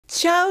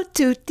Ciao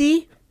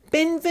tutti,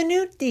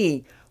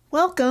 benvenuti.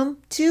 Welcome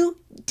to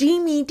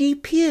Dimmi di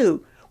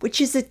Piu, which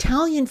is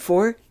Italian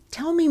for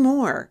tell me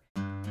more.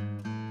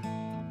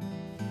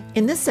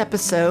 In this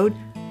episode,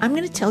 I'm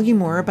going to tell you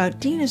more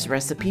about Dina's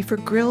recipe for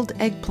grilled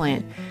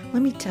eggplant.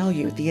 Let me tell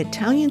you, the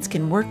Italians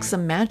can work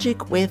some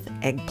magic with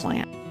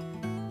eggplant.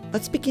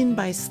 Let's begin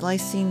by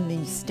slicing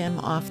the stem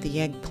off the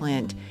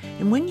eggplant.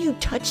 And when you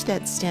touch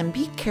that stem,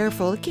 be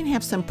careful. It can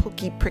have some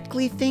pokey,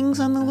 prickly things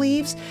on the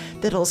leaves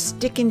that'll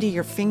stick into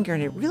your finger,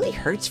 and it really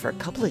hurts for a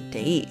couple of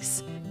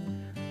days.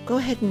 Go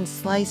ahead and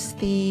slice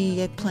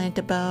the eggplant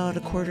about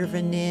 1/4 of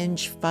an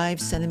inch,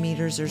 5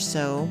 centimeters or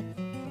so.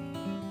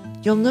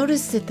 You'll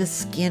notice that the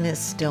skin is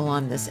still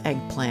on this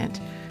eggplant,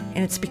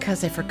 and it's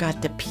because I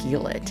forgot to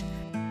peel it.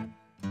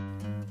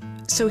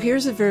 So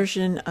here's a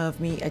version of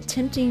me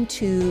attempting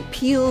to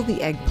peel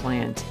the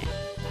eggplant.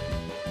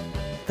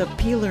 The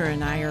peeler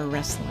and I are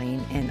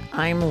wrestling, and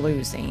I'm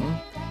losing.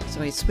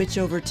 So I switch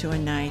over to a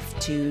knife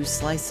to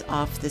slice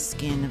off the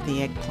skin of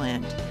the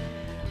eggplant.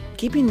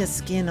 Keeping the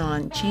skin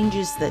on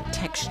changes the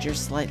texture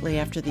slightly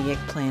after the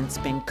eggplant's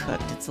been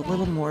cooked. It's a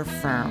little more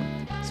firm.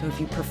 So if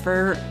you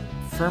prefer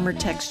firmer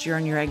texture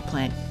on your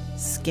eggplant,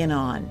 skin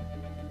on.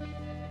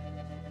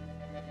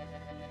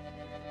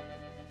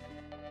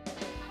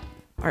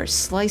 Our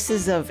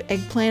slices of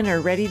eggplant are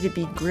ready to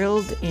be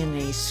grilled in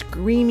a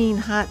screaming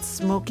hot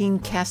smoking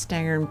cast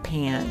iron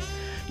pan.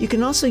 You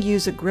can also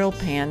use a grill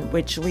pan,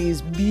 which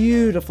leaves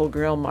beautiful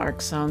grill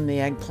marks on the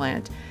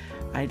eggplant.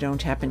 I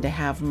don't happen to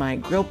have my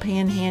grill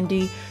pan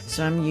handy,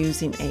 so I'm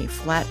using a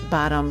flat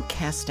bottom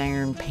cast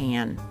iron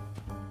pan.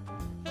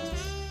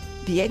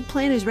 The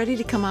eggplant is ready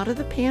to come out of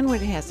the pan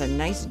when it has a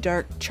nice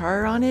dark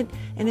char on it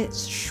and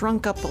it's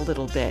shrunk up a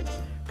little bit.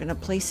 I'm going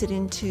to place it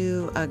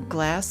into a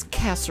glass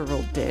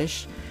casserole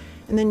dish,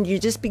 and then you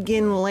just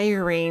begin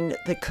layering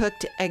the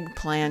cooked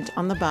eggplant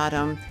on the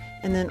bottom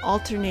and then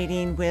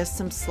alternating with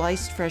some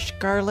sliced fresh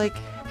garlic,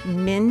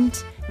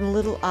 mint, and a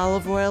little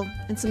olive oil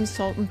and some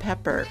salt and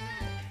pepper.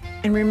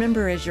 And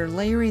remember, as you're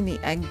layering the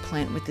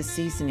eggplant with the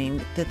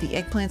seasoning, that the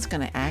eggplant's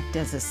going to act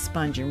as a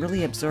sponge and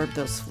really absorb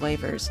those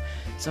flavors.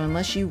 So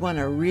unless you want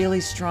a really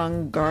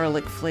strong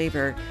garlic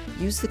flavor,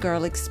 use the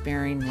garlic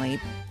sparingly.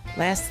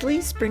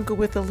 Lastly, sprinkle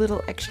with a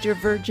little extra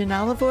virgin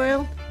olive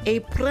oil. E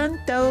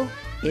pronto!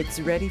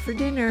 It's ready for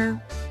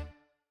dinner.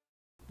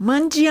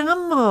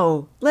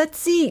 Mangiamo!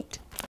 Let's eat!